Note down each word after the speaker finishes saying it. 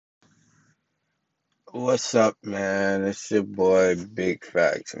What's up, man? It's your boy Big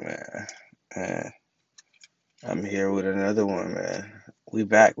Facts, man. And I'm here with another one, man. We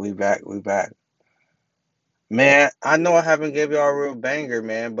back. Man, I know I haven't gave y'all a real banger,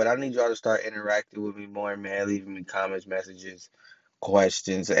 man, but I need y'all to start interacting with me more, man. Leaving me comments, messages,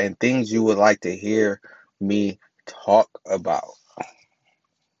 questions, and things you would like to hear me talk about.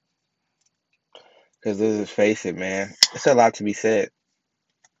 Because let's just face it, man. It's a lot to be said.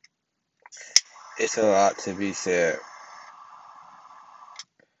 It's a lot to be said.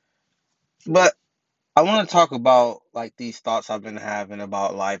 But I want to talk about like these thoughts I've been having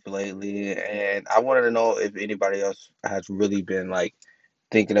about life lately, and I wanted to know if anybody else has really been like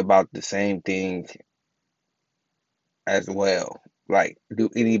thinking about the same thing as well. Like, do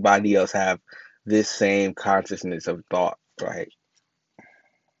anybody else have this same consciousness of thought, right?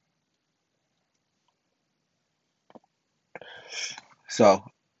 So,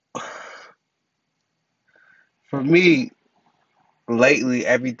 for me, lately,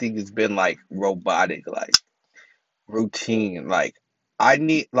 everything has been like robotic, like routine. Like, I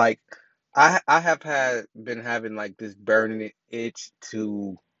need like I have had been having like this burning itch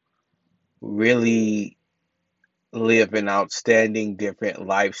to really live an outstanding different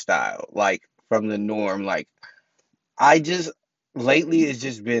lifestyle, like from the norm. Like I just lately it's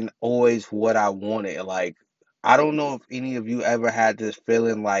just been always what I wanted. Like I don't know if any of you ever had this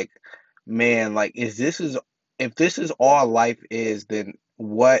feeling like, man, like is this is if this is all life is, then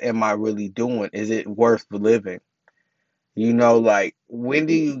what am I really doing? Is it worth living? Like when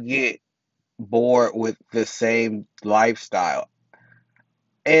do you get bored with the same lifestyle?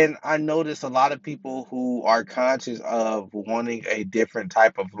 And I notice a lot of people who are conscious of wanting a different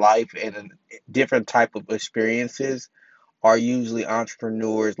type of life and a different type of experiences are usually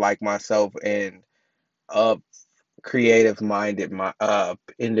entrepreneurs like myself and uh creative minded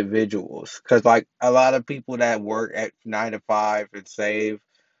individuals. Because like a lot of people that work at 9 to 5 and save,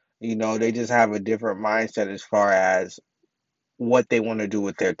 they just have a different mindset as far as what they want to do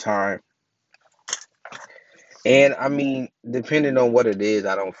with their time. And I mean, depending on what it is,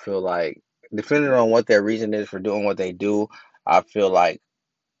 I don't feel like, depending on what their reason is for doing what they do, I feel like,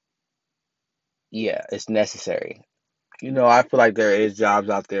 yeah, it's necessary. I feel like there is jobs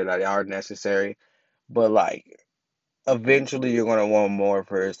out there that are necessary, but like eventually you're going to want more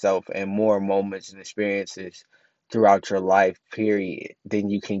for yourself and more moments and experiences throughout your life, period,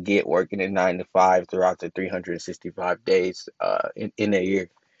 than you can get working at 9 to 5 throughout the 365 days in a year.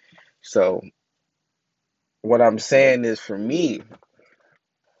 So, what I'm saying is for me,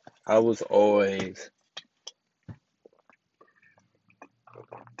 I was always.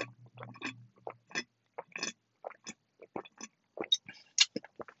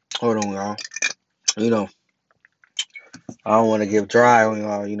 Hold on, y'all. You know, I don't want to give dry on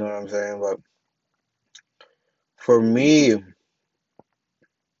y'all, you know what I'm saying? But for me,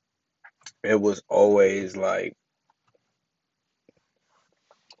 it was always like,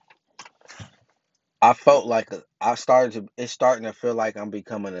 I felt like it's starting to feel like I'm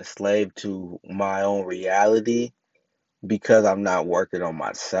becoming a slave to my own reality because I'm not working on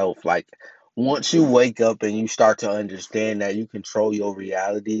myself. Like, once you wake up and you start to understand that you control your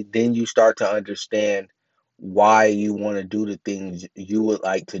reality, then you start to understand why you want to do the things you would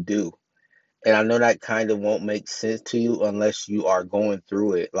like to do. And I know that kind of won't make sense to you unless you are going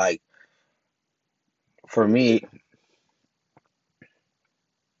through it. Like, for me,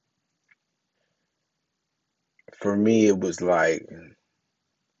 it was like,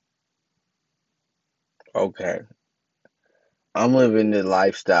 okay, I'm living the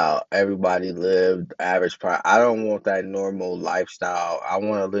lifestyle everybody lived, average price. I don't want that normal lifestyle. I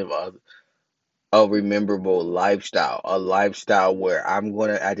want to live a rememberable lifestyle, a lifestyle where I'm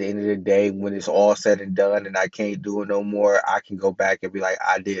gonna, at the end of the day, when it's all said and done and I can't do it no more, I can go back and be like,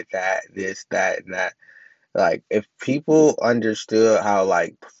 I did that, this, that, and that. Like, if people understood how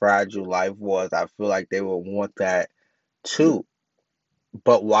like fragile life was, I feel like they would want that too.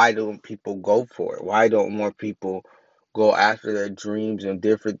 But why don't people go for it? Why don't more people go after their dreams in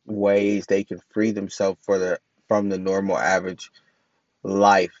different ways they can free themselves from the normal average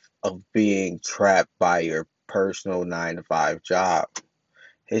life of being trapped by your personal 9 to 5 job?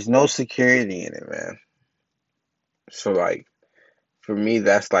 There's no security in it, man. So like for me,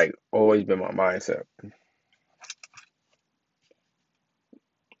 that's like always been my mindset.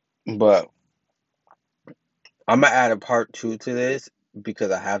 But I'm gonna add a part two to this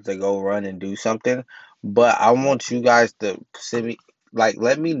because I have to go run and do something. But I want you guys to send me, like,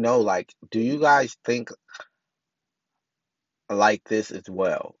 let me know, like, do you guys think like this as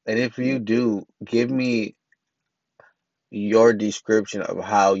well? And if you do, give me your description of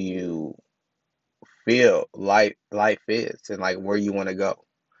how you feel life is and like where you want to go.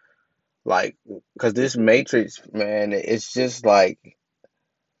 Like, cause this Matrix, man, it's just like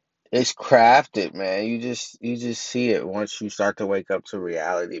it's crafted, man. You just see it once you start to wake up to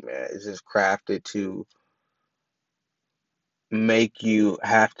reality, man. It's just crafted to make you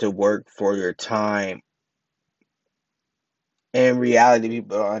have to work for your time. In reality,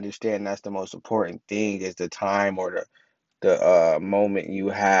 people don't understand that's the most important thing is the time or the moment you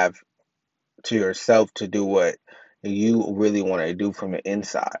have to yourself to do what you really want to do from the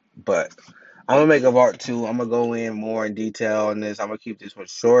inside. But I'm gonna make a part two. I'm gonna go in more in detail on this. I'm gonna keep this one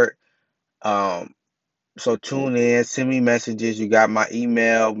short. Um, so tune in, send me messages. You got my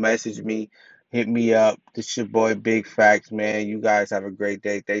email, message me, hit me up. This your boy Big Facts, man. You guys have a great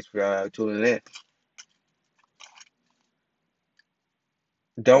day. Thanks for tuning in.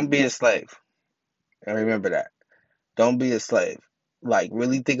 Don't be a slave. And remember that. Don't be a slave. Like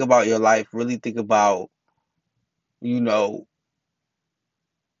really think about your life, really think about, you know,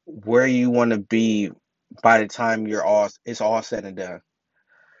 where you want to be by the time it's all said and done.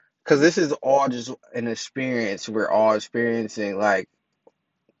 Because this is all just an experience we're all experiencing. Like,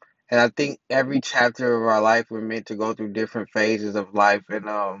 and I think every chapter of our life we're meant to go through different phases of life, and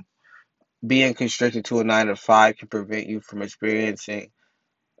being constricted to a 9 to 5 can prevent you from experiencing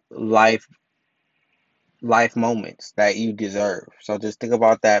life life moments that you deserve. So just think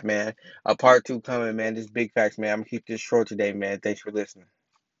about that, man. A part two coming, man. This Big Facts, man. I'm gonna keep this short today, man. Thanks for listening.